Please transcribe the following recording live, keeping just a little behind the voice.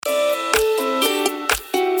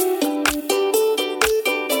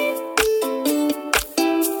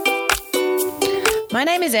My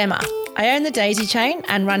name is Emma. I own the Daisy Chain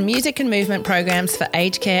and run music and movement programs for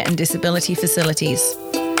aged care and disability facilities.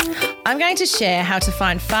 I'm going to share how to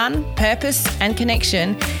find fun, purpose and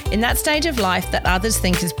connection in that stage of life that others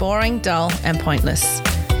think is boring, dull and pointless.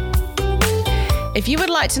 If you would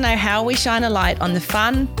like to know how we shine a light on the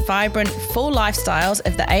fun, vibrant, full lifestyles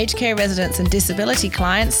of the aged care residents and disability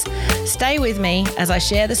clients, stay with me as I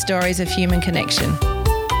share the stories of human connection.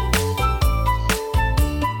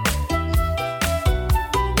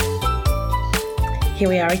 Here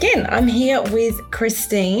we are again. I'm here with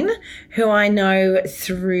Christine, who I know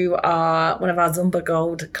through one of our Zumba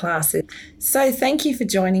Gold classes. So thank you for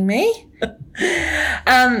joining me.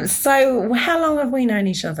 So how long have we known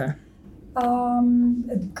each other? A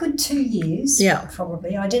good 2 years,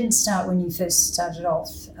 probably. I didn't start when you first started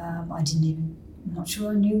off. I'm not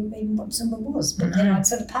sure I knew even what Zumba was. But then I'd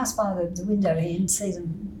sort of pass by the window here and see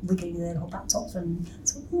them wiggling their little butts off and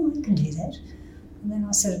thought, oh, I can do that. And then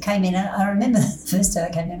I sort of came in, and I remember the first day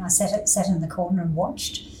I came in, I sat in the corner and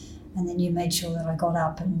watched, and then you made sure that I got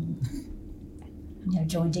up and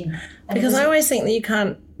joined in. And because I always think that you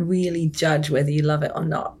can't really judge whether you love it or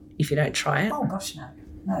not if you don't try it. Oh gosh, no,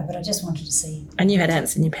 but I just wanted to see. And you had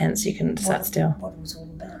ants in your pants, you couldn't sat still. What it was all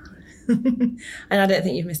about. And I don't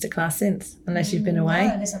think you've missed a class since, unless you've been away.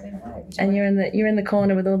 No, unless I've been away. And you're in the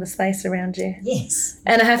corner with all the space around you. Yes.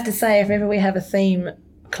 And I have to say, if ever we have a theme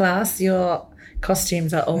class, your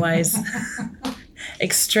costumes are always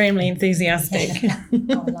extremely enthusiastic. I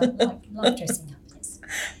like dressing up, yes.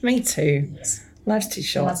 Me too. Yes. Life's too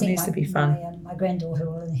short. It needs to be fun. My granddaughter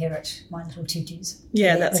will inherit my little tutus.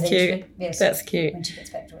 Yeah, that's cute. Yes, that's cute. When she gets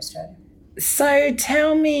back to Australia. So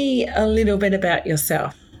tell me a little bit about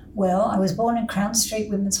yourself. Well, I was born in Crown Street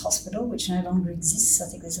Women's Hospital, which no longer exists. I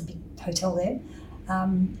think there's a big hotel there.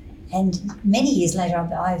 And many years later,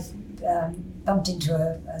 I've bumped into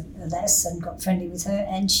a lass and got friendly with her,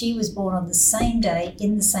 and she was born on the same day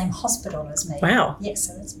in the same hospital as me. Wow. Yes,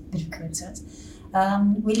 so that's a bit of a coincidence.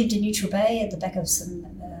 We lived in Neutral Bay at the back of some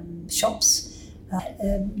shops.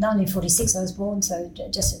 1946 I was born, so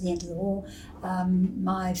just at the end of the war.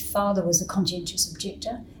 My father was a conscientious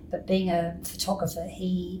objector, but being a photographer,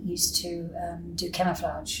 he used to do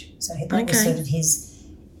camouflage. So that was sort of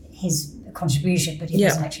his contribution, but he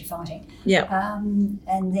wasn't actually fighting. Yeah.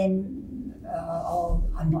 And then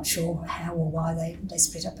I'm not sure how or why they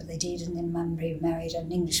split up, but they did. And then Mum remarried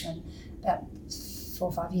an Englishman about 4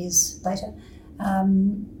 or 5 years later.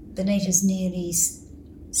 Benita's nearly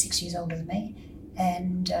 6 years older than me,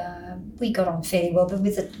 and we got on fairly well. But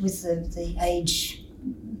with the age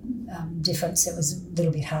difference, it was a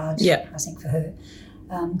little bit hard. I think for her.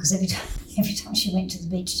 Because every time she went to the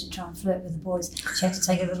beach to try and flirt with the boys, she had to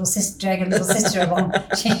drag a little sister along.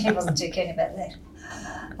 She wasn't too keen about that.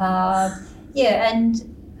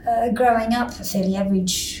 And growing up, fairly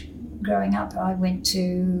average growing up, I went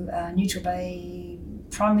to Neutral Bay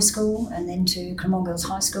Primary School and then to Cremorne Girls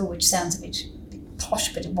High School, which sounds a bit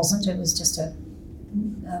posh, but it wasn't. It was just a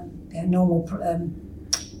normal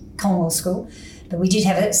Commonwealth school. But we did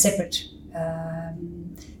have a separate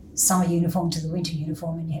summer uniform to the winter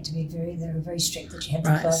uniform, and you had to be they were very strict that you had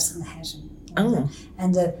the gloves and the hat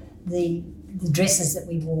and the dresses that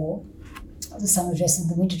we wore, the summer dress and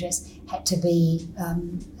the winter dress, had to be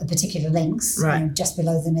a particular length, just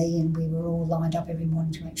below the knee, and we were all lined up every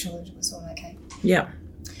morning to make sure that it was all okay. Yeah.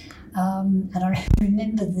 And I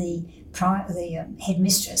remember the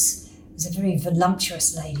headmistress was a very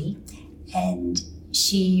voluptuous lady, and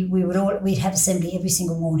we'd have assembly every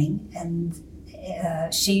single morning, and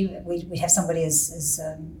we'd have somebody as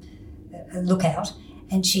a lookout,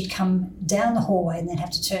 and she'd come down the hallway and then have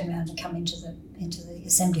to turn around and come into the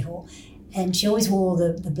assembly hall, and she always wore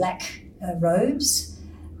the black robes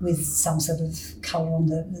with some sort of colour on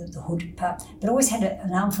the hood part, but always had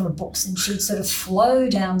an armful of books, and she'd sort of flow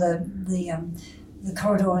down the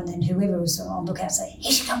corridor, and then whoever was on lookout would say,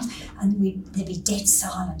 "Here she comes," and there'd be dead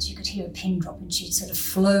silence. You could hear a pin drop, and she'd sort of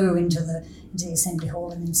flow into the assembly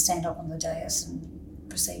hall and then stand up on the dais and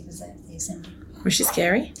proceed with the assembly. Was she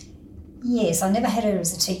scary? Yes, I never had her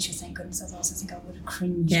as a teacher, thank goodness. Otherwise, I think I would have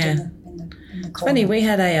cringed in the corner. It's funny, we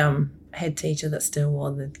had a head teacher that still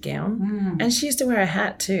wore the gown, and she used to wear a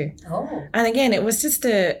hat too. Oh. And again, it was just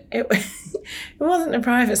it wasn't a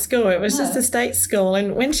private school, it was just a state school.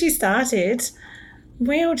 And when she started,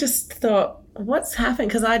 we all just thought, what's happened?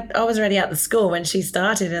 Because I was already out the school when she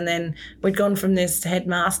started, and then we'd gone from this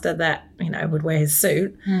headmaster that, would wear his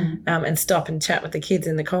suit and stop and chat with the kids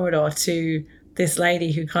in the corridor to this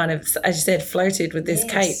lady who kind of, as you said, floated with this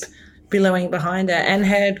cape billowing behind her and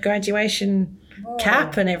her graduation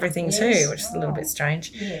cap and everything too, which is a little bit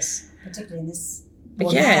strange. Yes, particularly in this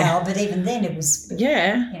Well, now, but even then it was,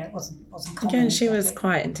 it wasn't common. Again, she was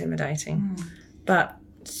quite intimidating. But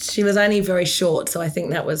she was only very short, so I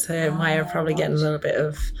think that was her way of probably getting a little bit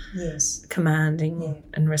of commanding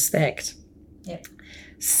and respect. Yep.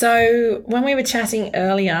 So when we were chatting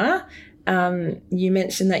earlier, you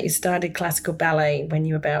mentioned that you started classical ballet when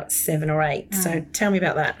you were about 7 or 8. So tell me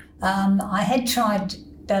about that. I had tried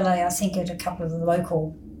ballet, I think, at a couple of the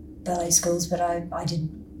local ballet schools, but I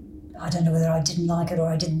don't know whether I didn't like it or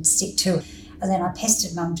I didn't stick to it. And then I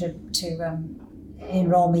pestered Mum to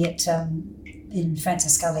enrol me at in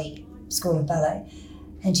Francis Scully School of Ballet.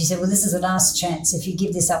 And she said, well, this is the last chance. If you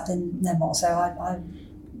give this up, then no more. So I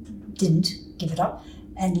didn't give it up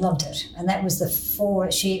and loved it. And that was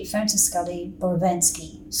Francis Scully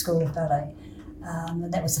Borovansky School of Ballet.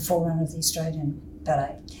 And that was the forerunner of the Australian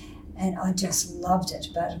Ballet. And I just loved it.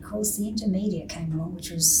 But, of course, the intermediate came along,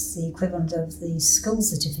 which was the equivalent of the school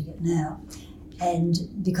certificate now.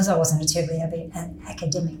 And because I wasn't a terribly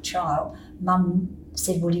academic child, Mum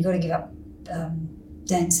said, well, you've got to give up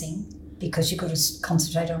dancing because you've got to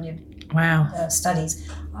concentrate on your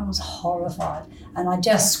studies. I was horrified. And I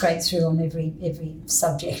just scraped through on every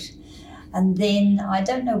subject. And then I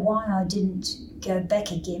don't know why I didn't go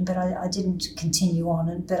back again, but I didn't continue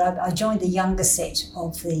on. But I joined the younger set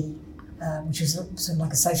of the, which was sort of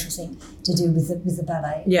like a social thing to do with the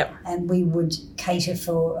ballet. Yeah. And we would cater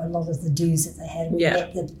for a lot of the dues that they had. And we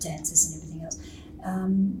met the dancers and everything else.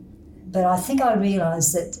 But I think I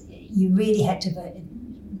realised that you really had to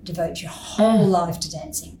devote your whole life to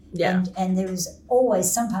dancing. Yeah. And there was always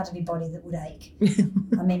some part of your body that would ache.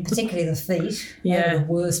 I mean, particularly the feet. They were the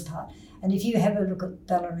worst part. And if you have a look at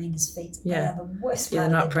ballerinas' feet, they are the worst part. They're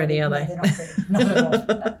not pretty, are they? No, they're not pretty. Not at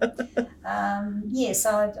all.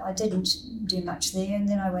 So I didn't do much there. And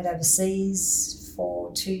then I went overseas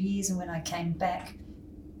for 2 years. And when I came back,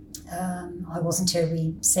 I wasn't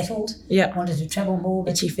terribly settled. Yeah. Wanted to travel more.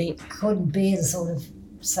 But itchy feet. Couldn't bear the sort of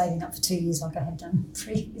saving up for 2 years like I had done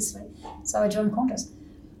previously. So I joined Qantas.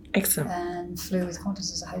 Excellent. And flew with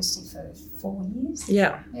Qantas as a hostie for 4 years.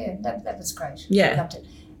 Yeah. Yeah, that was great. Yeah. I loved it.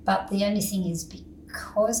 But the only thing is,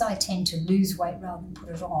 because I tend to lose weight rather than put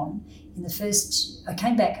it on, I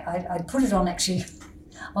came back, I put it on actually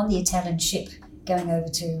on the Italian ship going over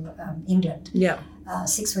to England. Yeah.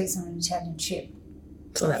 6 weeks on an Italian ship.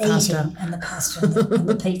 So that pasta. And the pasta and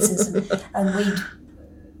the pizzas. And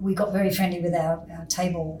we got very friendly with our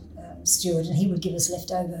table steward, and he would give us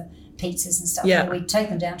leftover pizzas and stuff. Yeah. And we'd take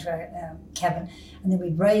them down to our cabin, and then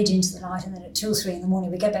we'd rage into the night, and then at 2 or 3 in the morning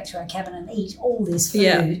we'd go back to our cabin and eat all this food.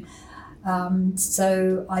 Yeah.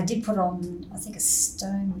 So I did put on, I think, a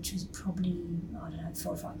stone, which was probably,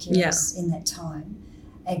 4 or 5 kilos in that time,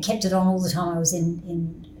 and kept it on all the time I was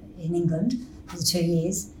in England for the 2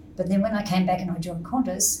 years. But then when I came back and I joined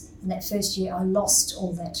Qantas, in that first year I lost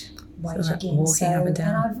all that weight again. Walking up and down.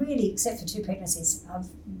 And I've really, except for 2 pregnancies, I've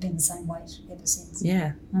been the same weight ever since.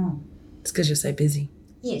 Yeah. It's because you're so busy.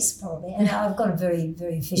 Yes, probably. And I've got a very,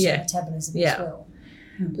 very efficient metabolism as well.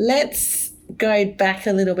 Let's go back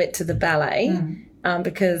a little bit to the ballet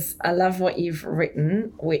because I love what you've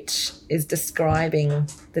written, which is describing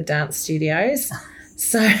the dance studios.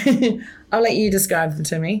 So I'll let you describe them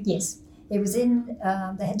to me. Yes. It was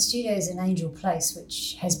they had studios in Angel Place,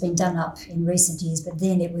 which has been done up in recent years, but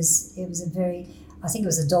then it was a very, I think it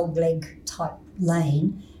was a dog leg type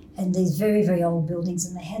lane, and these very, very old buildings,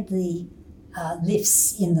 and they had the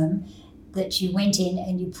lifts in them that you went in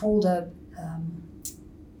and you pulled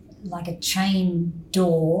like a chain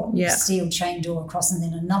door, steel chain door across, and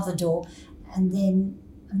then another door, and then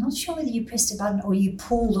I'm not sure whether you pressed a button or you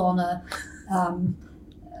pulled on a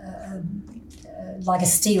like a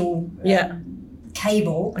steel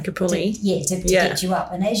cable, like a pulley, to get you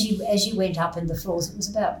up. And as you went up in the floors, it was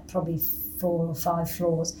about probably 4 or 5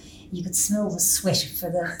 floors. You could smell the sweat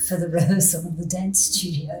for the rehearsal of the dance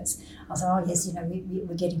studios. I thought, oh yes,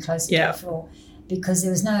 we're getting closer to the floor, because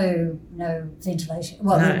there was no ventilation.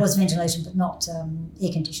 Well, there was ventilation, but not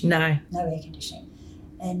air conditioning. No air conditioning.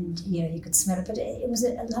 And, you could smell it, but it was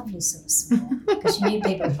a lovely sort of smell, because you knew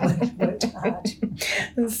people had worked hard.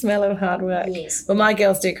 The smell of hard work. Yes. Well, my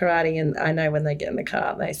girls do karate, and I know when they get in the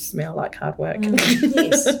car, they smell like hard work.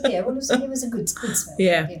 Yes. Yeah, well, it was a good smell.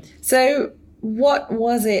 Yeah. So what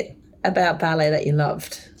was it about ballet that you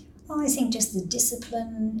loved? I think just the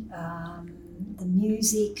discipline, the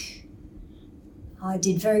music. I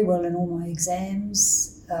did very well in all my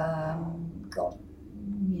exams, got,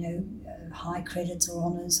 high credits or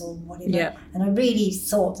honours or whatever. Yeah. And I really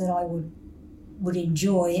thought that I would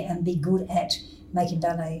enjoy and be good at making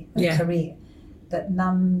ballet a career. But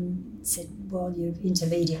Mum said, well, you're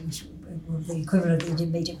intermediate, the equivalent of the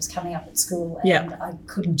intermediate was coming up at school, and I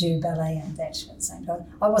couldn't do ballet and that at the same time.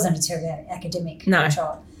 I wasn't a terribly academic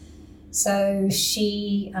child. So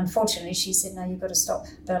unfortunately, she said, no, you've got to stop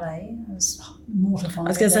ballet. I was mortified. I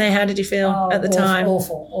was going to say, how did you feel at the time?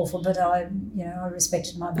 Awful. But I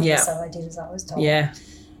respected my mother, so I did as I was told. Yeah.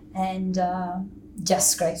 And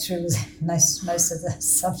just scraped through with most of the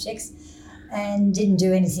subjects and didn't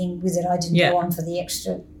do anything with it. I didn't go on for the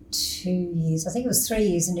extra 2 years. I think it was 3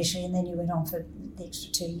 years initially, and then you went on for the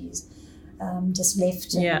extra 2 years. Just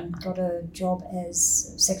left and got a job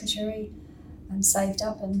as secretary and saved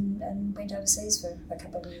up and went overseas for a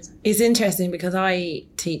couple of years. It's interesting because I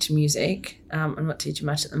teach music. I'm not teaching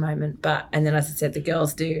much at the moment, and then as I said, the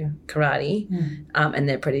girls do karate and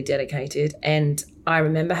they're pretty dedicated. And I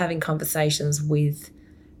remember having conversations with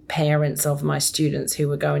parents of my students who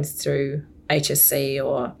were going through HSC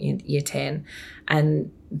or year 10,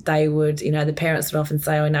 and they would, the parents would often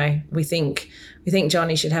say, oh no, we think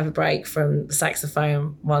Johnny should have a break from the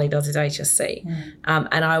saxophone while he does his HSC.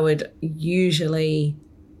 And I would usually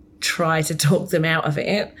try to talk them out of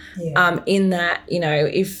it in that,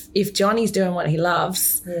 if Johnny's doing what he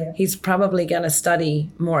loves, he's probably going to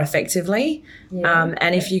study more effectively.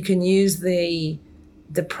 And if you can use the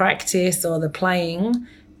practice or the playing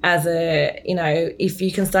as if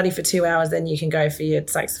you can study for 2 hours, then you can go for your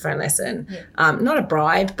saxophone lesson. Not a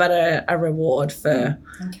bribe, but a reward for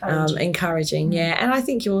encouraging. And I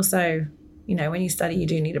think you also, when you study, you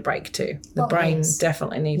do need a break too. The brain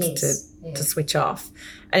definitely needs to switch off.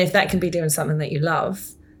 And if that can be doing something that you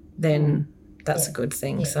love, then that's a good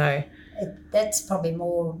thing. So that's probably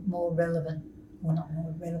more relevant. Well, not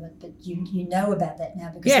more relevant, but you know about that now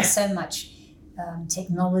because there's so much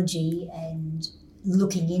technology and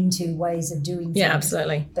looking into ways of doing things. Yeah,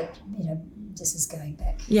 absolutely. But, this is going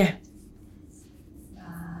back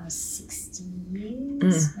 60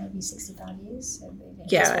 years, maybe 65 years. So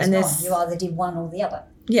and you either did one or the other.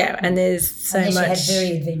 Yeah, and there's so much. You had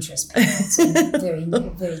very adventurous parents and very,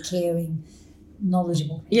 very caring,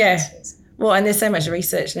 knowledgeable parents. Yeah. Well, and there's so much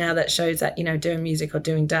research now that shows that, doing music or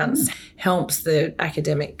doing dance helps the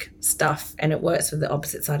academic stuff and it works with the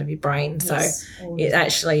opposite side of your brain. So it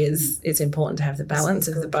actually is, it's important to have the balance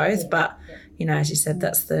of the both. But, as you said,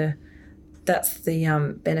 that's the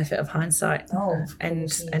benefit of hindsight and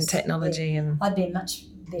technology. And I'd be a much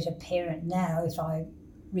better parent now if I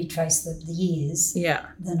retrace the years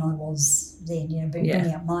than I was then,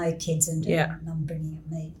 bringing up my kids and Mum bringing up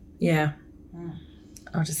me. Yeah.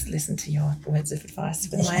 I'll just listen to your words of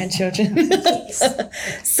advice with my own children.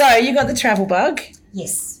 So you got the travel bug.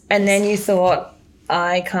 Yes. And then you thought,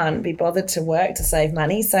 I can't be bothered to work to save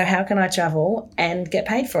money, so how can I travel and get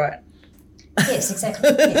paid for it? Yes, exactly.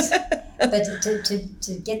 Yes. But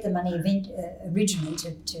to get the money originally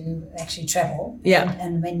to actually travel,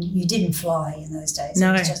 and when you didn't fly in those days,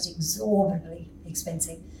 it was just exorbitantly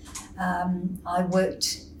expensive. I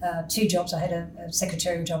worked 2 jobs. I had a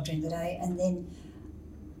secretarial job during the day, and then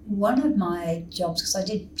one of my jobs, because I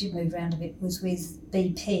did move around a bit, was with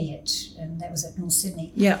BP, and that was at North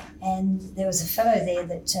Sydney. Yeah. And there was a fellow there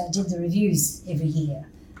that did the reviews every year,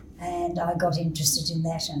 and I got interested in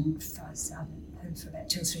that, and for about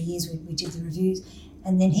 2 or 3 years we did the reviews,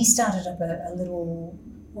 and then he started up a little,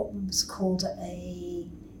 what was called a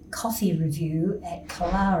coffee review at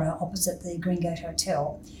Killara opposite the Greengate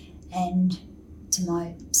Hotel, and to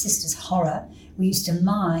my sister's horror, we used to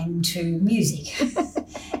mime to music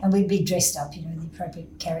and we'd be dressed up, the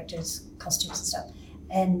appropriate characters, costumes and stuff.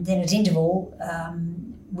 And then at interval,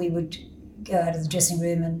 we would go out of the dressing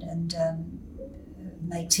room and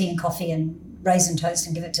make tea and coffee and raisin toast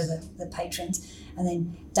and give it to the patrons, and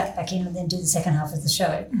then duck back in and then do the second half of the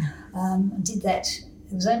show. I did that.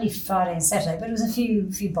 It was only Friday and Saturday, but it was a few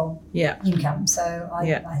bob income. So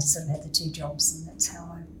I sort of had the 2 jobs, and that's how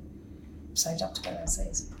I saved up to go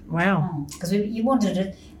overseas. Wow. Because you wanted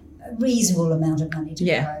a reasonable amount of money to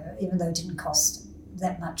go over, even though it didn't cost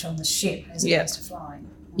that much on the ship as opposed to flying.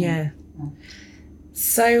 Yeah.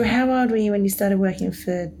 So how old were you when you started working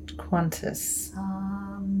for Qantas?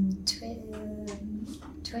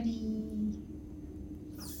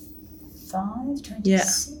 25,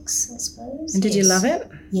 26, I suppose. And did you love it?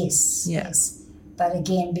 Yes, yes. But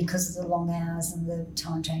again, because of the long hours and the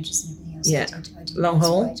time changes and everything else, I did long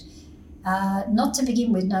haul? Not to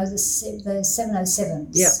begin with, no, the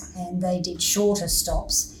 707s. Yeah. And they did shorter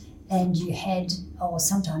stops, and you had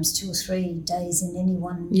sometimes 2 or 3 days in any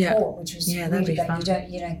one port, which was really great. Fun.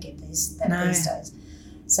 You don't get these days.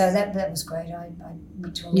 So that was great. I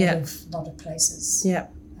went to a lot of places. Yeah.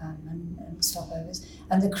 And stopovers.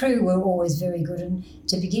 And the crew were always very good. And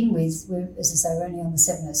to begin with, as I say, we're only on the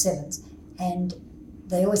 707s, and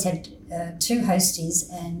they always had 2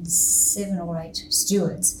 hosties and 7 or 8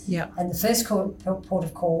 stewards. Yeah. And the first port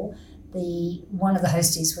of call, one of the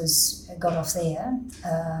hosties got off there.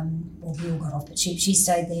 Well, we all got off, but she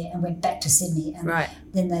stayed there and went back to Sydney. And Right.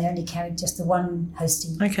 then they only carried just the one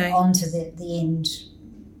hostie onto the end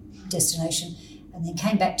destination, and then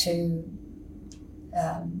came back to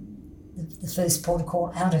the first port of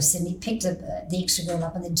call out of Sydney, picked the extra girl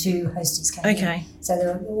up, and then 2 hosties came in. So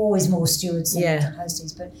there were always more stewards than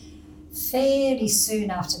hosties. But fairly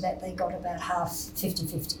soon after that, they got about half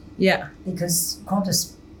 50-50. Yeah. Because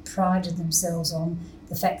Qantas prided themselves on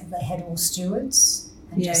the fact that they had all stewards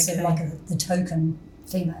and just sort of like the token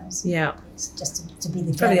females. Yeah. Just to be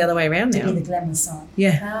the probably the other way around now. To be the glamour side.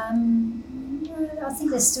 Yeah. I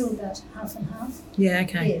think they're still about half and half. Yeah,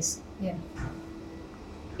 okay. Yes, yeah.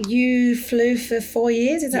 You flew for 4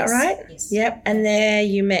 years, is that right? Yes. Yep. And there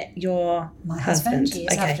you met my husband.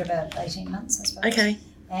 Yes, after about 18 months, I suppose. Okay.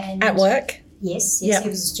 And at work? Yes, he was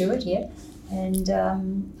a steward, And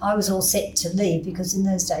I was all set to leave because in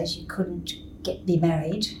those days you couldn't be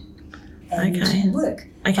married and work.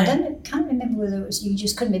 Okay. I can't remember whether it was you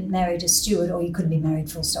just couldn't be married as steward or you couldn't be married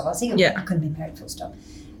full stop. I think you couldn't be married full stop.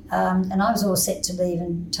 And I was all set to leave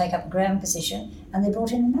and take up a ground position, and they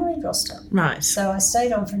brought in the married roster. Right. So I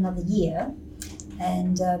stayed on for another year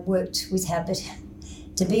and worked with Habit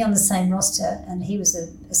to be on the same roster, and he was a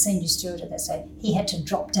senior steward at that stage. He had to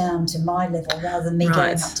drop down to my level rather than me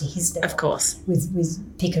going up to his level. Of course. With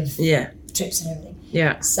pick of trips and everything.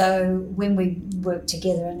 Yeah. So when we worked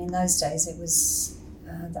together, and in those days it was,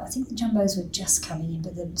 I think the Jumbos were just coming in,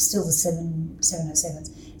 but they're still the 707s.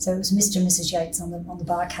 So it was Mr. and Mrs. Yates on the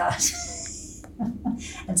bar cart.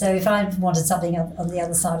 And so if I wanted something on the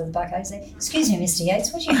other side of the bar cart, I'd say, "Excuse me, Mr.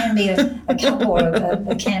 Yates, would you hand me a cup or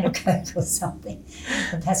a can of Coke or something?"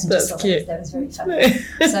 The passengers thought that was very funny.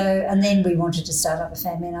 So, and then we wanted to start up a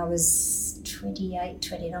family, and I was 28,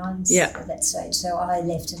 29 at that stage. So I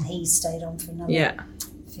left and he stayed on for another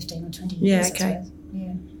 15 or 20 years. Yeah, okay.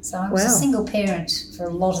 Yeah. So I was a single parent for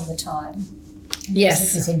a lot of the time.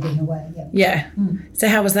 Yes. With him being away, Yeah. So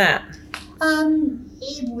how was that?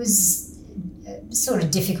 It was sort of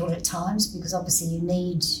difficult at times because obviously you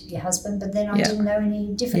need your husband, but then I didn't know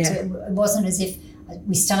any difference. It wasn't as if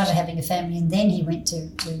we started having a family and then he went to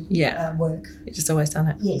work. You just always done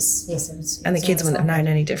it. Yes, it was. And the kids wouldn't have known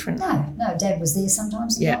any different. No, Dad was there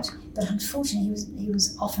sometimes and not. But unfortunately, he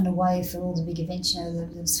was often away for all the big events,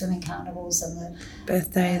 the swimming carnivals and the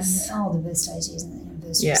birthdays. The birthdays, and the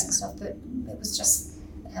anniversaries and stuff. But it was just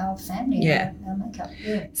our family, our makeup.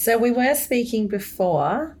 Yeah. So we were speaking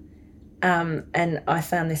before. And I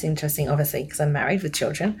found this interesting, obviously, because I'm married with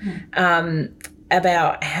children,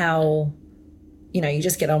 about how, you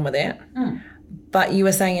just get on with it. But you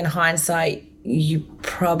were saying in hindsight, you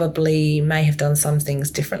probably may have done some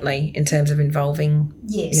things differently in terms of involving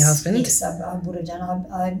your husband. Yes, I would have done.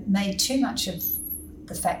 I made too much of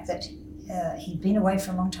the fact that he'd been away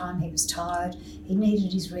for a long time, he was tired, he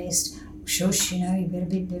needed his rest. Shush, you better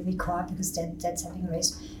be quiet because Dad's having a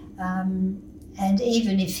rest. And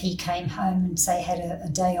even if he came home and, say, had a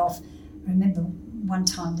day off, I remember one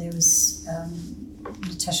time there was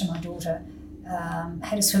Natasha, my daughter,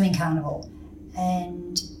 had a swimming carnival,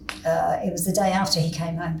 and it was the day after he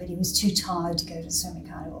came home, but he was too tired to go to the swimming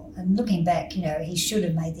carnival. And looking back, he should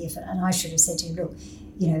have made the effort, and I should have said to him, "Look,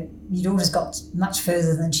 your daughter's got much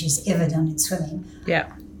further than she's ever done in swimming. Yeah,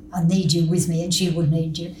 I need you with me," and she would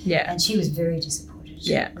need you. Yeah, and she was very disappointed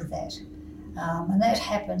with that. And that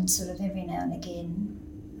happened sort of every now and again.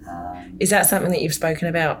 Is that something that you've spoken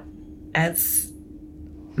about as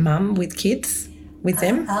mum with kids, with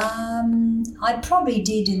them? I probably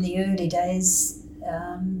did in the early days,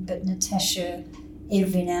 but Natasha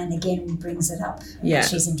every now and again brings it up.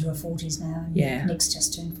 She's into her 40s now, and Nick's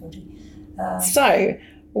just turned 40. So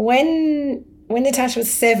when Natasha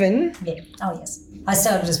was 7... Yeah, oh yes. I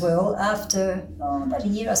started as well. After about a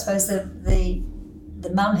year, I suppose, the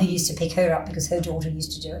mum who used to pick her up because her daughter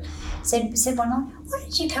used to do it said one night, "Why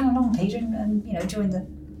don't you come along, Peter, and join the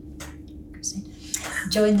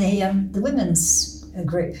women's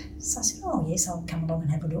group?" So I said, "Oh yes, I'll come along and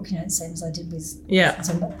have a look." The same as I did with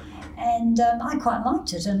Zumba, and I quite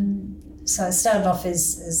liked it. And so I started off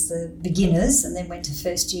as the beginners, and then went to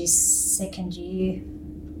first year, second year,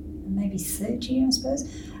 maybe third year, I suppose.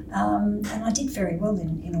 And I did very well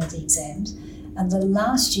in all the exams. And the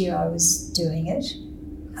last year I was doing it,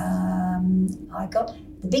 I got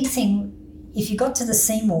the big thing. If you got to the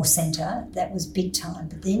Seymour Centre, that was big time.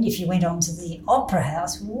 But then if you went on to the Opera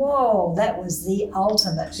House, whoa, that was the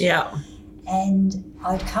ultimate. Yeah. And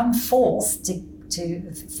I'd come fourth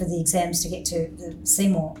for the exams to get to the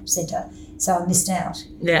Seymour Centre, so I missed out.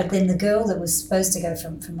 Yeah. But then the girl that was supposed to go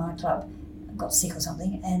from my club got sick or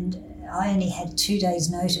something, and I only had 2 days'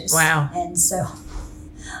 notice. Wow. And so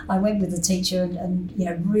I went with the teacher and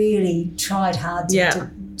really tried hard to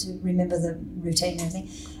remember the routine and everything.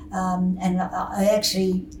 And I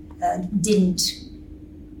actually didn't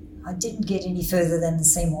get any further than the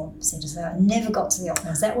Seymour Centre, so I never got to the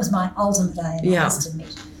Optimals. That was my ultimate aim, I must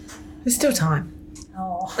admit. There's still time.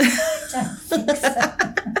 Oh, I don't think so.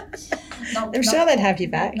 I'm sure they'd have you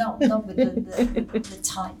back. Not with the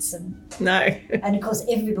tights and... No. And, of course,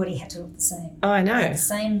 everybody had to look the same. Oh, I know. They had the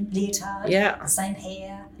same leotard, the same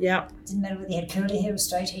hair. Yeah. Didn't matter whether they had curly hair or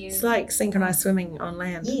straight hair. It's like synchronised swimming on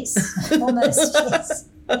land. Yes, almost, yes.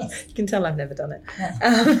 You can tell I've never done it.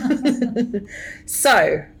 No.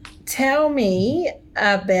 So, tell me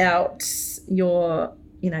about your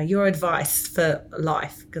advice for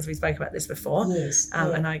life, because we spoke about this before. Yes.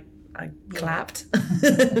 And I clapped.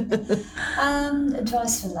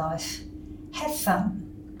 Advice for life: have fun.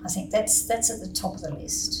 I think that's at the top of the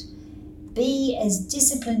list. Be as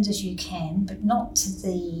disciplined as you can, but not to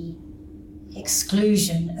the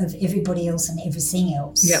exclusion of everybody else and everything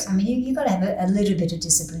else. Yep. I mean, you've got to have a little bit of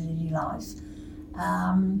discipline in your life.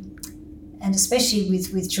 And especially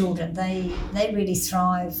with children, they really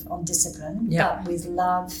thrive on discipline, but with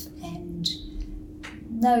love and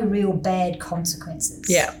no real bad consequences.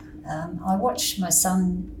 Yeah. I watch my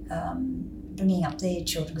son bringing up their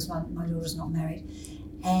children, because my daughter's not married,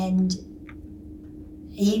 and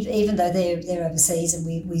even though they're overseas and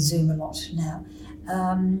we Zoom a lot now,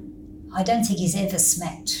 I don't think he's ever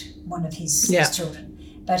smacked one of his children.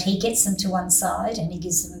 But he gets them to one side and he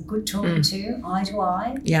gives them a good talking to, eye to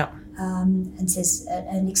eye. Yeah. And says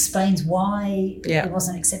and explains why it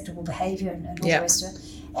wasn't acceptable behaviour and all the rest of it.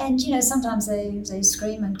 And sometimes they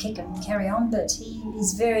scream and kick and carry on, but he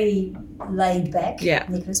is very laid back,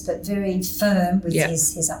 Nicholas, but very firm with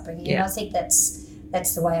his upbringing. And I think that's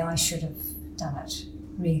the way I should have done it,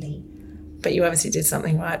 really. But you obviously did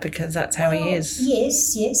something right, because that's how he is.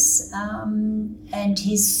 Yes. And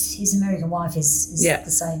his American wife is the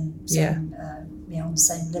same on the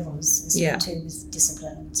same level as him too, with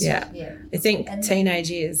discipline. I think teenage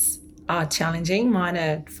years are challenging. Mine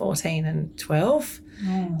are 14 and 12.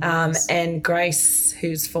 And Grace,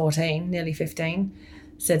 who's 14, nearly 15,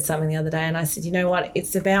 said something the other day, and I said, you know what,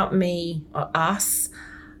 it's about me or us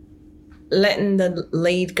letting the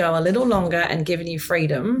lead go a little longer and giving you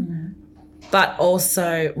freedom, but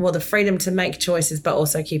also, the freedom to make choices, but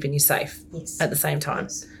also keeping you safe at the same time.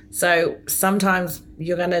 Yes. So sometimes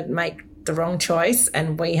you're going to make the wrong choice,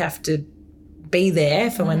 and we have to be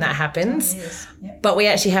there for when that happens. Yes. Yep. But we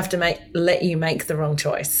actually have to let you make the wrong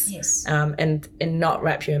choice. Yes. And not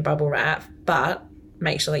wrap you in bubble wrap, but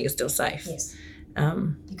make sure that you're still safe. Yes.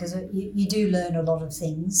 Because you do learn a lot of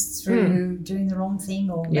things through doing the wrong thing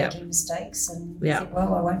or making mistakes, and you think,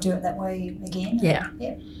 well, I won't do it that way again. Yeah.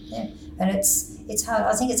 And it's hard.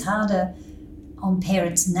 I think it's harder on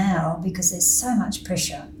parents now because there's so much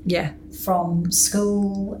pressure. Yeah. From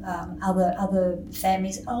school, other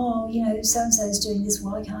families. Oh, so and so is doing this.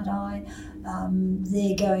 Why can't I?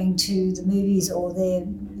 They're going to the movies, or they're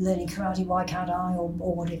learning karate. Why can't I? Or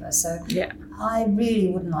whatever. So I really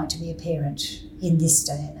wouldn't like to be a parent in this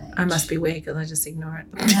day and age. I must be weird because I just ignore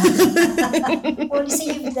it. Well, you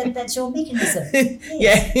see, that's your mechanism.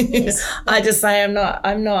 Yes. I just say I'm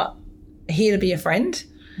not here to be a friend.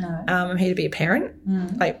 No. I'm here to be a parent.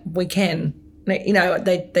 Like, we can.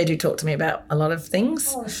 They do talk to me about a lot of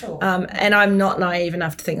things. Oh, sure. And I'm not naive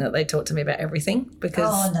enough to think that they talk to me about everything,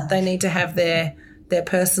 because they need to have their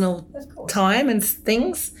personal time and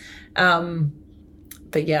things.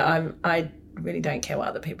 But I really don't care what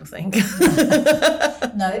other people think.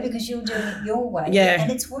 No, because you're doing it your way. Yeah.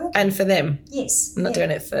 And it's working. And for them. Yes. I'm not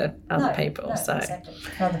doing it for other people. No, so exactly.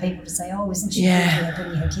 For other people to say, oh, isn't she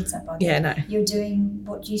bringing her kids up like that? Yeah, no. You're doing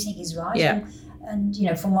what you think is right. Yeah. And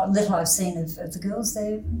from what little I've seen of the girls,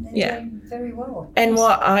 they're doing very well. And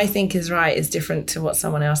what I think is right is different to what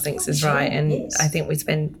someone else thinks is right. And I think we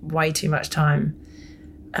spend way too much time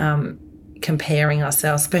comparing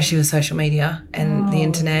ourselves, especially with social media and the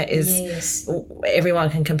internet. Everyone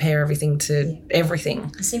can compare everything to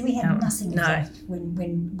everything. See, we had nothing of that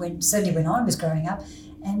when certainly when I was growing up,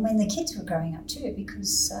 and when the kids were growing up too,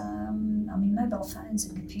 because mobile phones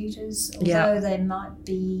and computers, although they might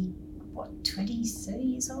be 20, 30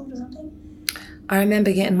 years old or something. I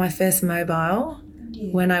remember getting my first mobile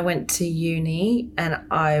when I went to uni, and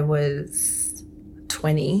I was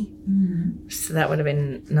 20. So that would have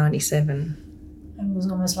been 97. It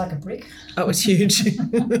was almost like a brick. Oh, it was huge.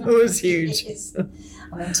 It was huge. Yes.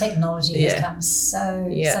 I mean, technology has come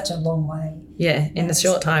such a long way. Yeah, in a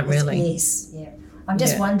short time, really. Yes, yeah. I'm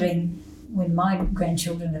just wondering, when my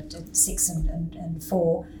grandchildren at 6 and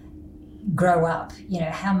 4 grow up,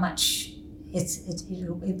 how much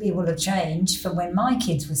it will have changed from when my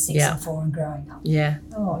kids were 6 and 4 and growing up. Yeah.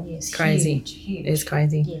 Oh, yes. Crazy. Huge. It's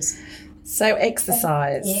crazy. Yes. So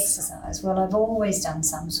exercise. The exercise. Well, I've always done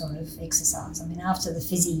some sort of exercise. I mean, after the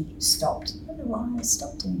physio stopped, I don't know why I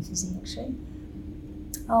stopped doing physio actually.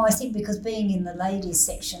 Oh, I think because being in the ladies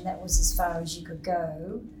section, that was as far as you could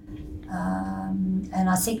go. And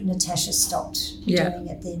I think Natasha stopped doing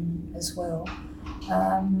it then as well.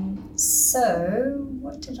 So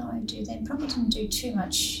what did I do then? Probably didn't do too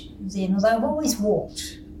much then, although I've always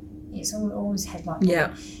walked. Yes, I always had like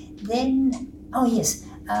Then,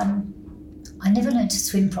 I never learned to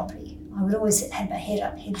swim properly. I would always have my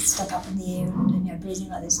head stuck up in the air and breathing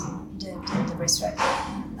like this and doing the breaststroke.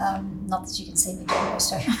 Not that you can see me doing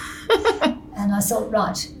breaststroke. And I thought,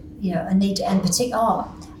 right, I need to, and particularly,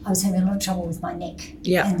 I was having a lot of trouble with my neck.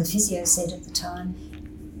 Yeah. And the physio said at the time,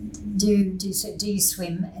 do you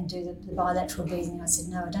swim and do the bilateral breathing? I said,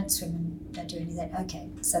 no, I don't swim and don't do any of that. Okay,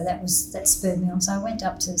 so that spurred me on. So I went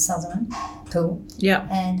up to Sutherland Pool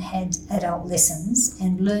and had adult lessons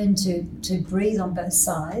and learned to breathe on both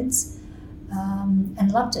sides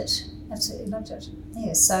and loved it, absolutely loved it.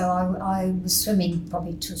 Yeah, so I was swimming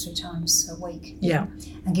probably 2 or 3 times a week. Yeah.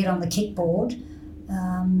 And get on the kickboard.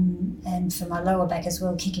 And for my lower back as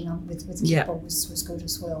well, kicking on with the kickboard was good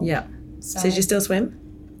as well. Yeah. So did you still swim?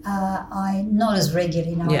 I not as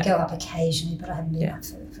regularly. No, I go up occasionally, but I haven't been up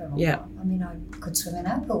for a long time. I mean, I could swim in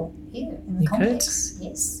our pool here in the complex. Could?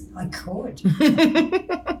 Yes, I could.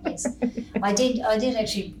 Yes, I did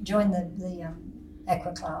actually join the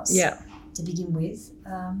aqua class. To begin with,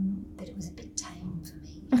 but it was a bit tame for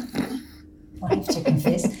me. I have to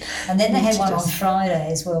confess. And then they had one on Friday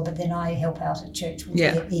as well, but then I help out at church with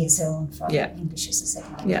the ESL on Friday. English as a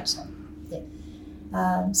second language.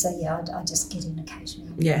 I just get in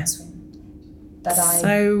occasionally. And swim. But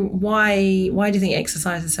so why do you think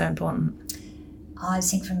exercise is so important? I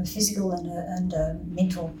think from a physical and a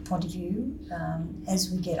mental point of view, as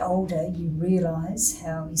we get older, you realise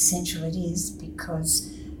how essential it is, because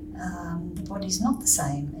the body's not the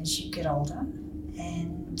same as you get older,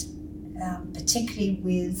 and particularly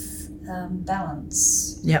with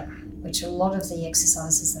balance, which a lot of the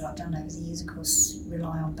exercises that I've done over the years, of course,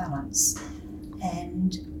 rely on balance.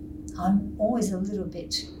 And I'm always a little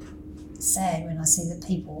bit sad when I see that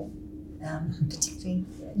people, particularly,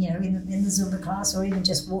 in the Zumba class or even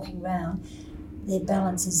just walking around, their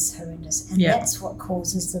balance is horrendous. And that's what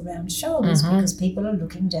causes the round shoulders, because people are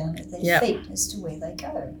looking down at their feet as to where they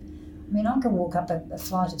go. I mean, I can walk up a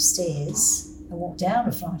flight of stairs, I walk down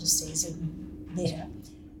a flight of stairs even better,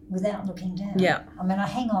 without looking down. Yeah. I mean, I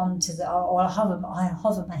hang on to I hover my hand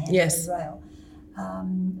over the rail,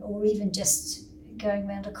 or even just going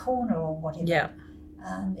around a corner or whatever. Yeah.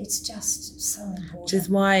 It's just so important. Which is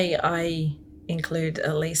why I include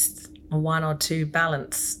at least 1 or 2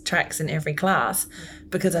 balance tracks in every class,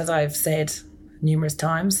 because as I've said numerous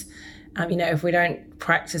times, if we don't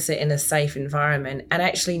practice it in a safe environment and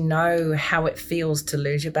actually know how it feels to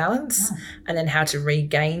lose your balance and then how to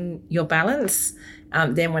regain your balance,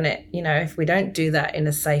 then when if we don't do that in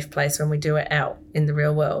a safe place, when we do it out in the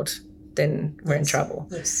real world, then we're in trouble.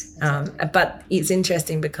 Yes, exactly. But it's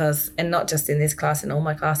interesting because, and not just in this class, in all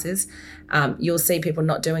my classes, you'll see people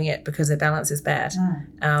not doing it because their balance is bad.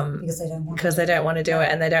 Because they don't want to do it,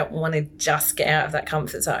 and they don't want to just get out of that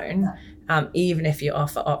comfort zone. Even if you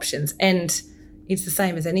offer options. And it's the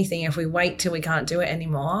same as anything. If we wait till we can't do it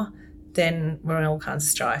anymore, then we're in all kinds of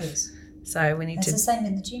strife. Yes. So we need It's the same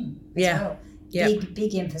in the gym as well.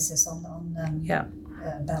 Big emphasis on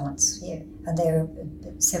balance. Yeah. And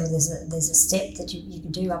there's a step that you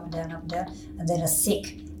can do up and down, and then a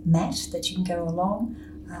thick mat that you can go along.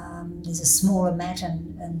 There's a smaller mat,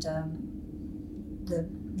 and the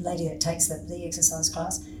lady that takes the exercise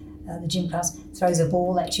class, the gym class, throws a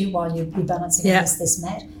ball at you while you're balancing against this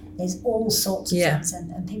mat. There's all sorts of things,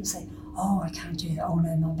 and people say, oh, I can't do that, oh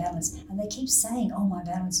no, my balance. And they keep saying, oh, my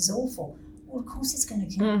balance is awful. Well, of course it's going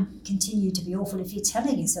to continue to be awful if you're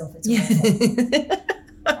telling yourself it's awful.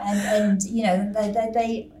 And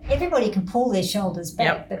they everybody can pull their shoulders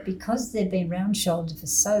back, but because they've been round-shouldered for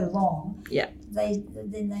so long, they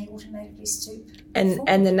automatically stoop.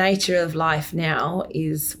 And the nature of life now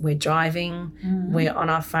is we're driving, we're on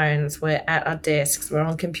our phones, we're at our desks, we're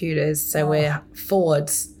on computers, so we're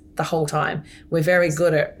forwards the whole time. We're very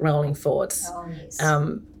good at rolling forwards. Oh, yes.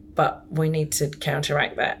 But we need to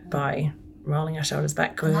counteract that by rolling our shoulders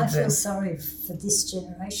backwards. And I feel sorry for this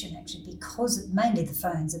generation, actually, because mainly the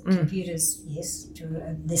phones, computers, yes, to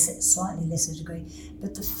a slightly lesser degree,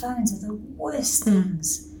 but the phones are the worst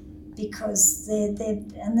things. Because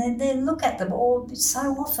they look at them all so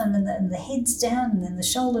often, and the head's down, and then the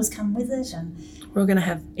shoulders come with it, and we're going to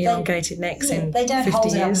have elongated necks in 50 years. They don't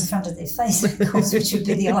hold it up in front of their face, of course, which would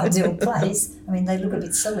be the ideal place. I mean, they look a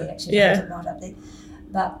bit silly, actually, hold it right up there.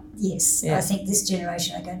 But yes, I think this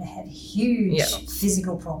generation are going to have huge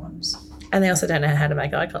physical problems. And they also don't know how to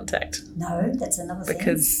make eye contact. No, that's another thing.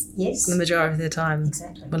 Because the majority of the time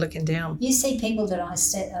we're looking down. You see people that are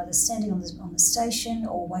standing on the station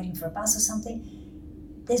or waiting for a bus or something,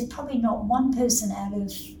 there's probably not one person out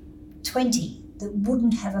of 20 that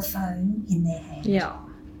wouldn't have a phone in their hand. Yeah.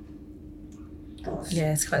 Gosh.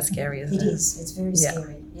 Yeah, it's quite scary, isn't it? It is. It's very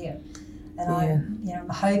scary, And I'm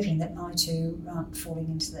hoping that my two aren't falling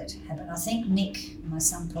into that habit. I think Nick, my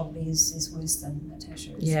son, probably is worse than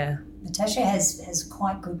Natasha is. Yeah. Natasha has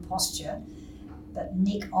quite good posture, but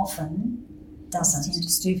Nick often doesn't. Seem to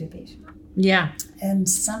stoop a bit. Yeah. And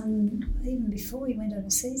even before he went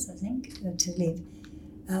overseas, I think, to live,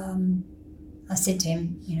 I said to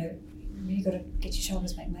him, you've got to get your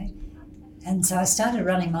shoulders back, mate. And so I started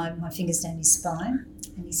running my fingers down his spine,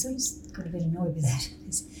 and he sort of got a bit annoyed with that.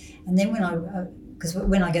 And then because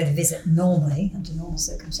when I go to visit normally, under normal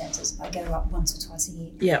circumstances, I go up once or twice a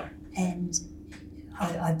year. Yeah. And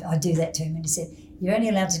I do that to him, and he said, "You're only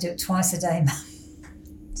allowed to do it twice a day, Mum."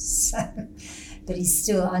 So, but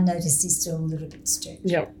I noticed he's still a little bit strict.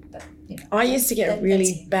 Yeah. But, I used to get a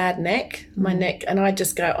really bad neck, my neck, and I'd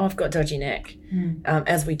just go, I've got dodgy neck,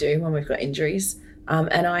 as we do when we've got injuries.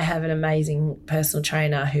 And I have an amazing personal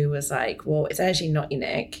trainer who was like, well, it's actually not your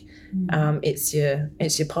neck. It's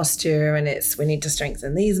your posture, and we need to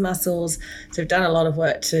strengthen these muscles. So I've done a lot of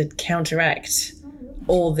work to counteract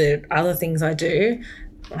all the other things I do.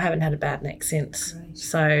 I haven't had a bad neck since. Great.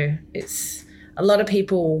 So it's a lot of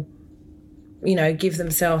people, give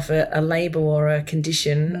themselves a label or a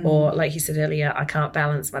condition, or like you said earlier, I can't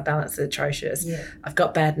balance. My balance is atrocious. Yeah. I've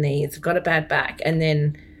got bad knees. I've got a bad back. And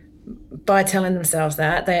then by telling themselves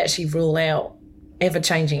that, they actually rule out ever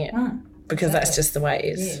changing it because that's just the way it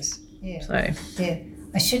is. Yes. Yeah. So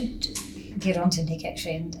I should get on to Nick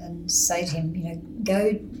actually and say to him,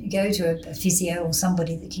 go to a physio or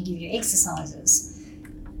somebody that can give you exercises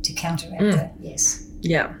to counteract that. Yes.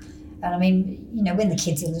 Yeah. And I mean, when the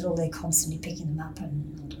kids are little, they're constantly picking them up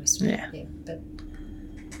and all the rest of it. Yeah. But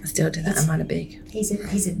I still do that. I'm kind of big. He's a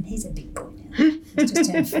big boy now. He's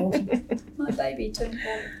just turned 40. My baby turned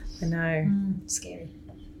 40. I know. Scary.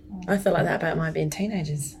 I feel like that about my being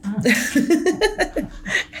teenagers.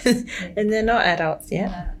 And they're not adults yet.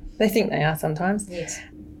 No. They think they are sometimes. Yes.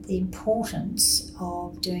 The importance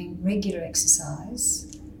of doing regular exercise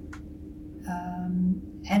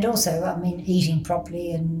and also, eating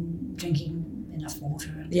properly and drinking enough water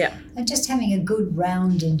and just having a good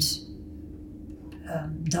rounded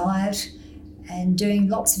diet and doing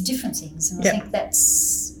lots of different things. And I think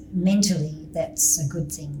that's a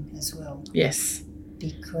good thing as well. Yes.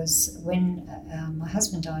 Because when my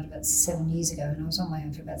husband died about 7 years ago, and I was on my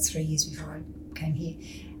own for about 3 years before I came here,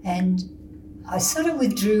 and I sort of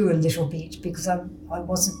withdrew a little bit because I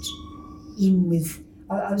wasn't in with...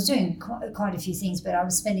 I was doing quite a few things, but I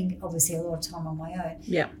was spending obviously a lot of time on my own.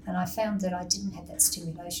 Yeah. And I found that I didn't have that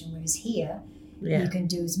stimulation, whereas here you can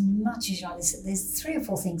do as much as you like. There's 3 or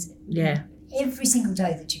 4 things every single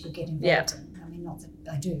day that you could get involved in. I mean, not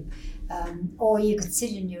that I do. Or you could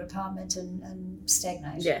sit in your apartment and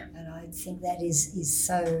stagnate. Yeah. And I think that is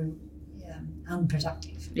so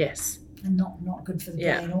unproductive. Yes. And not good for the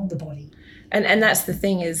brain or the body. And that's the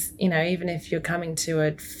thing is, even if you're coming to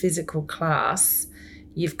a physical class,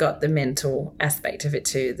 you've got the mental aspect of it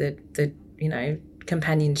too, the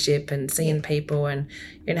companionship and seeing people, and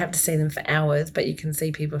you don't have to see them for hours, but you can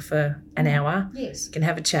see people for an hour. Yes. You can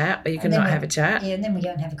have a chat, or you can not have a chat. Yeah, and then we go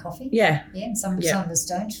and have a coffee. Yeah. Yeah, and some of us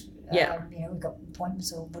don't. We've got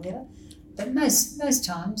appointments or whatever. But most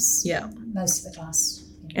times, most of the class.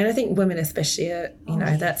 And I think women especially are,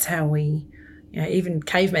 that's how we, even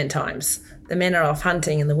caveman times, the men are off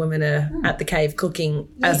hunting and the women are at the cave cooking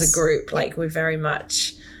as a group. Like we're very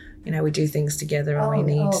much, we do things together and we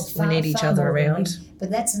need each other around. But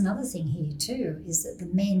that's another thing here too, is that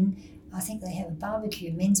the men, I think they have a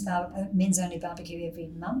barbecue, men's only barbecue every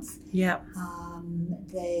month. Yeah.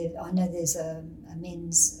 I know there's a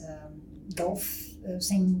men's golf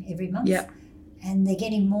thing every month. Yeah. And they're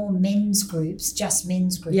getting more men's groups, just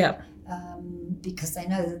men's groups. Yeah. Because they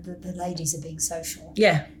know that the ladies are being social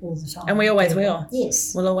all the time. And we always will.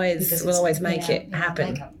 Yes. We'll always make it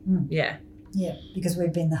happen. Yeah. Yeah, because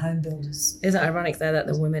we've been the home builders. Isn't it ironic, though, that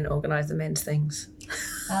the women organise the men's things?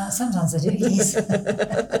 Sometimes they do, yes.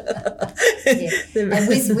 Yeah. And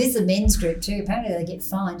with the men's group too, apparently they get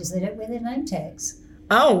fined if they don't wear their name tags.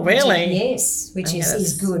 Oh, really? Yes, which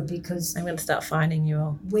is good because... I'm going to start finding you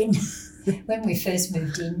all. When we first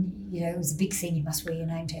moved in, it was a big thing, you must wear your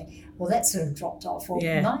name tag. Well, that sort of dropped off. Well,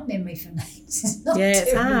 my memory for names is not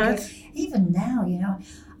it's hard. Good. Even now,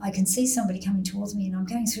 I can see somebody coming towards me and I'm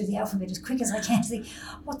going through the alphabet as quick as I can to think,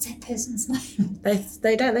 what's that person's name? They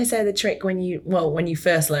say the trick when you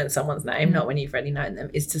first learn someone's name, not when you've already known them,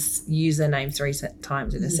 is to use their name 3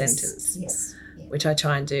 times in a sentence. Yes. Yeah. Which I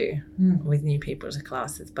try and do with new people to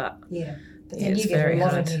classes, but but then you get a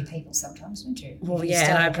lot of new people sometimes, don't you? Well,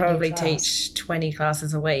 and I probably teach 20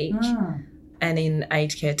 classes a week, and in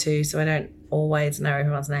aged care too, so I don't always know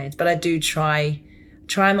everyone's names, but I do try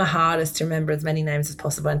my hardest to remember as many names as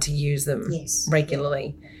possible and to use them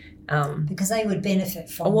regularly. Because they would benefit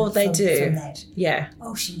from from that. Yeah.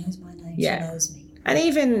 Oh, she knows my name. She knows me. And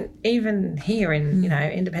even here in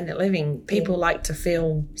independent living, people like to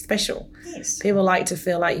feel special. Yes. People like to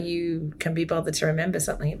feel like you can be bothered to remember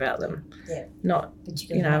something about them. Yeah. But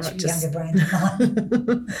you've got a much younger brain than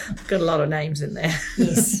mine. Got a lot of names in there.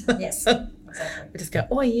 Yes. Exactly. We just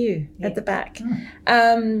go, you at the back.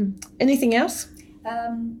 Anything else?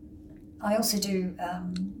 I also do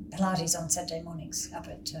Pilates on Saturday mornings up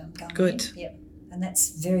at Gulney. Good. Yep. And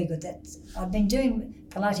that's very good. I've been doing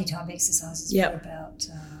Pilates type exercises for about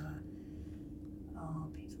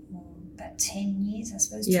 10 years, I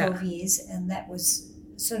suppose, 12 years. And that was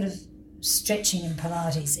sort of stretching and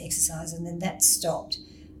Pilates exercise, and then that stopped.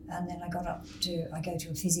 And then I go to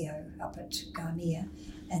a physio up at Garnier,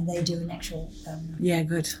 and they do an actual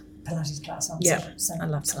good Pilates class on I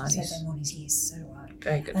love Pilates. Saturday mornings, yes, so do I.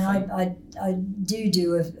 Very good. And I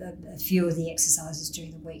do a few of the exercises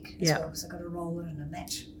during the week as well, because I've got a roller and a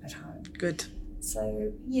mat at home. Good.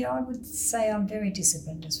 So, I would say I'm very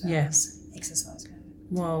disciplined as far as exercise goes.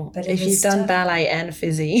 Well, but if you've done ballet and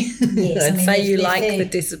physio, I'd say you like the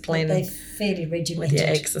discipline. They're fairly regimented. With your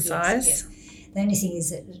exercise. Yes. The only thing is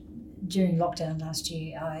that during lockdown last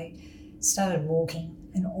year, I started walking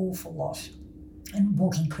an awful lot and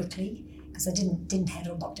walking quickly because I didn't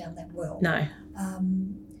handle lockdown that well. No.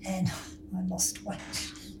 And I lost weight.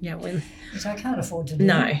 Yeah, which I can't afford to do.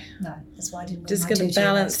 No, that's why I didn't. Just got to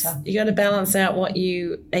balance. You got to balance out what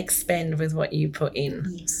you expend with what you put in.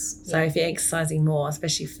 Yes. So if you're exercising more,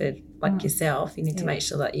 especially for yourself, you need to make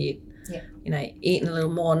sure that you, eating a little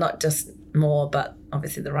more, not just more, but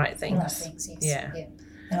obviously the right things. The right things. Yes. Yeah.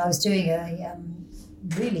 And I was doing a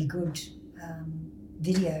really good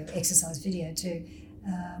exercise video too.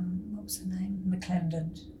 What was her name?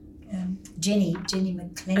 McClendon. Jenny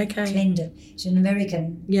McClendon. She's an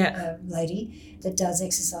American lady that does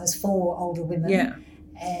exercise for older women. Yeah.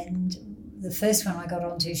 And the first one I got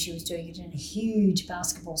onto, she was doing it in a huge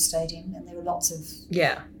basketball stadium, and there were lots of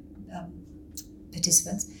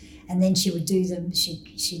participants. And then she would do them.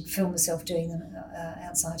 She'd film herself doing them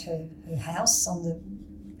outside her house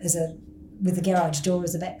with the garage door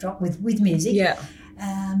as a backdrop with music. Yeah.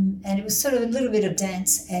 And it was sort of a little bit of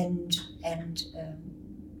dance and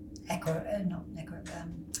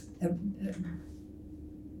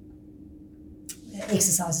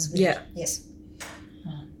exercises with it. Yes.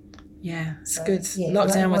 Yeah, it's good.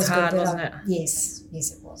 Lockdown was hard, wasn't it? Yes,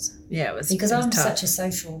 it was. Yeah, it was. Because I'm tough. Such a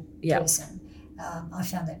social person. I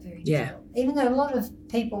found that very difficult. Even though a lot of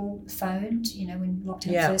people phoned, when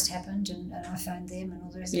lockdown first happened, and I phoned them and all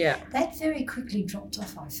the rest. Yeah. That very quickly dropped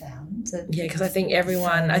off, I found. Because I think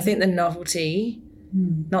the novelty,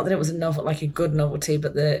 not that it was a good novelty,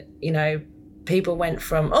 but people went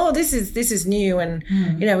from, this is new, and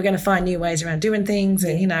we're going to find new ways around doing things,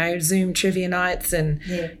 and Zoom trivia nights, and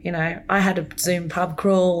I had a Zoom pub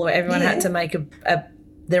crawl where everyone had to make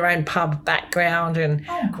their own pub background, and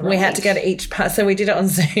we had to go to each pub, so we did it on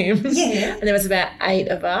Zoom. And there was about 8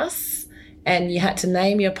 of us, and you had to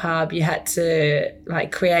name your pub, you had to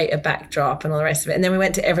create a backdrop and all the rest of it, and then we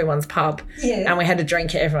went to everyone's pub and we had a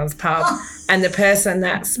drink at everyone's pub, and the person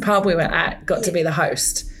that's pub we were at got to be the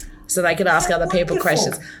host. So they could ask other people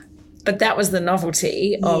questions. But that was the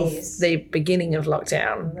novelty of the beginning of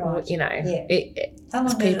lockdown. Right.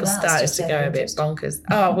 People started to go a bit bonkers.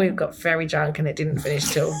 Oh, we got very drunk and it didn't finish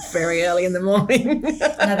till very early in the morning. No,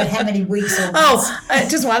 but how many weeks or months?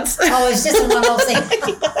 Just once. It's just a one-off thing.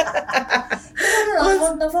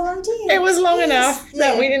 Novel idea. It was long enough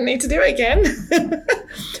that we didn't need to do it again.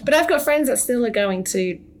 But I've got friends that still are going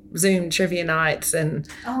to Zoom trivia nights and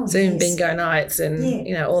Oh, Zoom yes. bingo nights and, Yeah.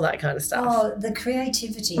 you know, all that kind of stuff. Oh, the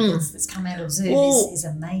creativity that's come out of Zoom Well, is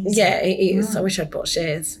amazing. Yeah, it is. I wish I'd bought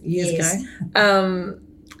shares years Yes. ago.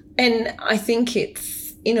 And I think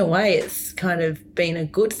it's, in a way, it's kind of been a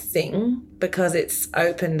good thing because it's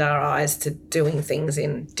opened our eyes to doing things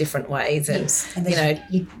in different ways. And, Yes, and you know,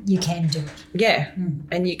 you can do it. yeah,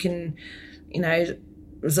 and you can, you know,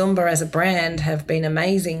 Zumba as a brand have been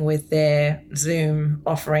amazing with their Zoom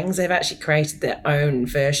offerings. They've actually created their own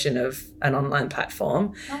version of an online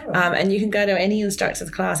platform. Oh, right. And you can go to any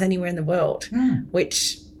instructor's class anywhere in the world,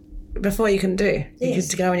 which before you couldn't do. You Yes.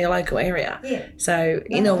 could go in your local area. Yeah. So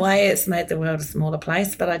in a way, it's made the world a smaller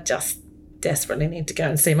place, but I just desperately need to go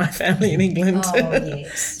and see my family in England. Oh,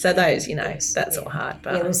 yes. So those, you know, Yes, that's yeah. all hard.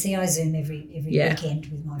 But Yeah, well, see, I Zoom every Yeah. weekend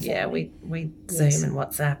with my family. yeah, we Yes. Zoom and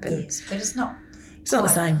WhatsApp and Yes, but it's not not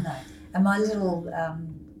the quite- same. No. And my little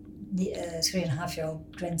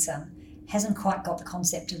 3.5-year-old grandson hasn't quite got the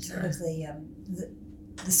concept of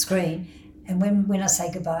the screen. And when I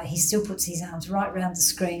say goodbye, he still puts his arms right round the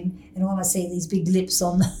screen, and all I see are these big lips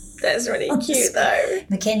on the. That's really on the cute screen. though.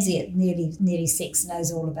 Mackenzie at nearly 6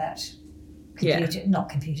 knows all about not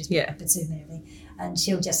computers, Yeah. but Zoom and everything. And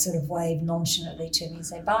she'll just sort of wave nonchalantly to me and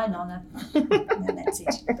say, "Bye, Nonna," and then that's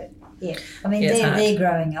it. But yeah, I mean, Yeah, it's hard. they're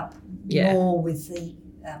growing up Yeah. more with the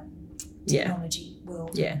Yeah. technology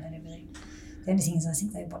world Yeah. and everything. The only thing is, I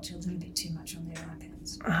think they watch a little bit too much on their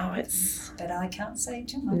iPads. Oh, it's But I can't say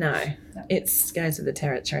too much. no. No. It goes with the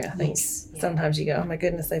territory, I think. Yes, yeah. Sometimes you go, oh my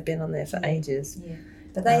goodness, they've been on there for ages. Yeah,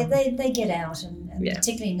 but they get out, and Yeah.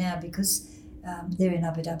 particularly now because they're in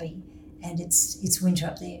Abu Dhabi, and it's winter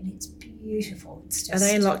up there, and it's beautiful. It's just Are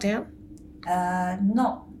they in lockdown?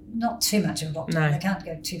 Not too much of a lockdown. No. They can't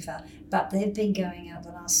go too far, but they've been going out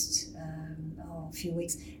the last few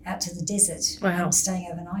weeks out to the desert Wow. and staying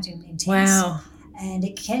overnight in tents. Wow, And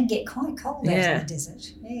it can get quite cold out Yeah. in the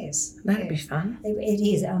desert. Yes, that'd yeah. be fun. It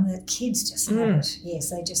is. The kids just love it. Yes,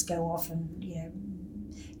 they just go off and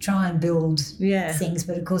try and build Yeah. things,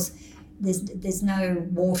 but of course there's no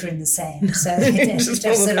water in the sand, so it Just just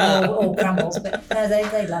fall sort of apart. all crumbles. But no,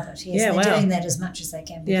 they love it. Yes, Yeah, they're wow. doing that as much as they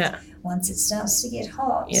can. Because Yeah. once it starts to get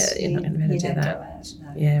hot, Yeah, you're not gonna be able to do don't that. go out.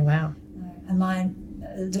 No. Yeah, wow. No. And my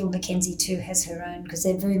little Mackenzie too has her own, because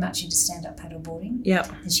they're very much into stand-up paddleboarding, Yep,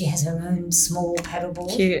 and she has her own small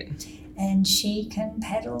paddleboard. cute. And she can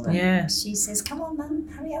paddle. And Yeah. she says, "Come on, Mum,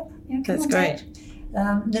 hurry up! Come That's on, great.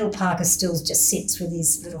 Dad." Little Parker still just sits with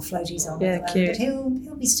his little floaties on. Yeah, at the moment, cute. But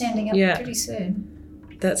he'll be standing up Yeah. pretty soon.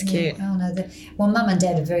 That's cute. Yeah. Oh no! Well, Mum and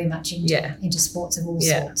Dad are very much into Yeah. sports of all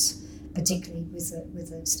Yeah. sorts, particularly with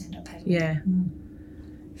the stand-up paddle. Yeah.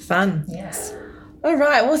 Fun. Yes. All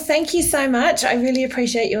right. Well, thank you so much. I really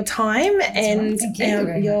appreciate your time and Thank you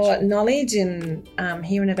very your knowledge and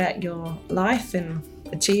hearing about your life and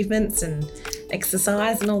achievements and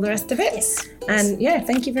exercise and all the rest of it. Yes. And yeah,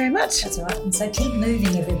 thank you very much. That's all right. And so keep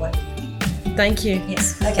moving, everyone. Thank you.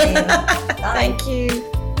 Yes. Okay. Emma. Bye. Thank you.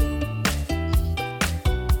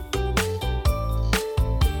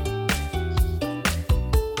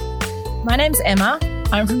 My name's Emma.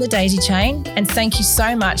 I'm from the Daisy Chain, and thank you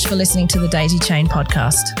so much for listening to the Daisy Chain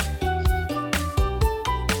podcast.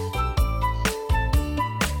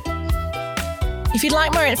 If you'd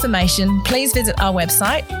like more information, please visit our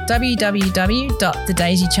website,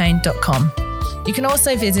 www.thedaisychain.com. You can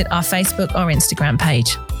also visit our Facebook or Instagram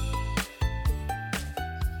page.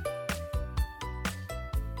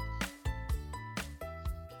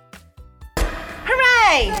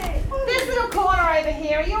 Hooray! This little corner over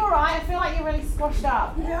here, are you all right? I feel like you're really squashed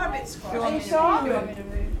up. Yeah, a bit squashed. Are you sure? I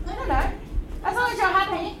don't know. As long as you're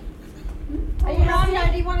happy. Are you happy?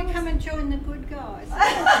 Rhonda, do you want to come and join the good guys? Do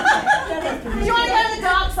you want to go to the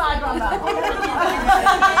dark side, Rhonda?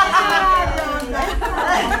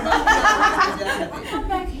 Come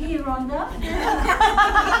back here, Rhonda.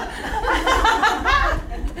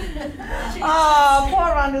 Oh, poor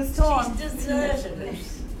Rhonda's torn. She's deserted.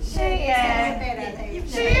 She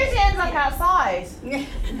usually ends up outside.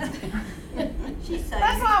 She's so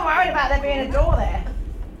That's why I'm worried about there being a door there.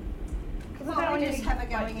 'Cause I don't well, want we you just to have her like,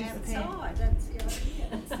 going disappear. outside. That's the idea.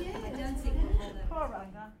 Yeah, I don't think we'll Poor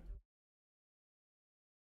Rhonda.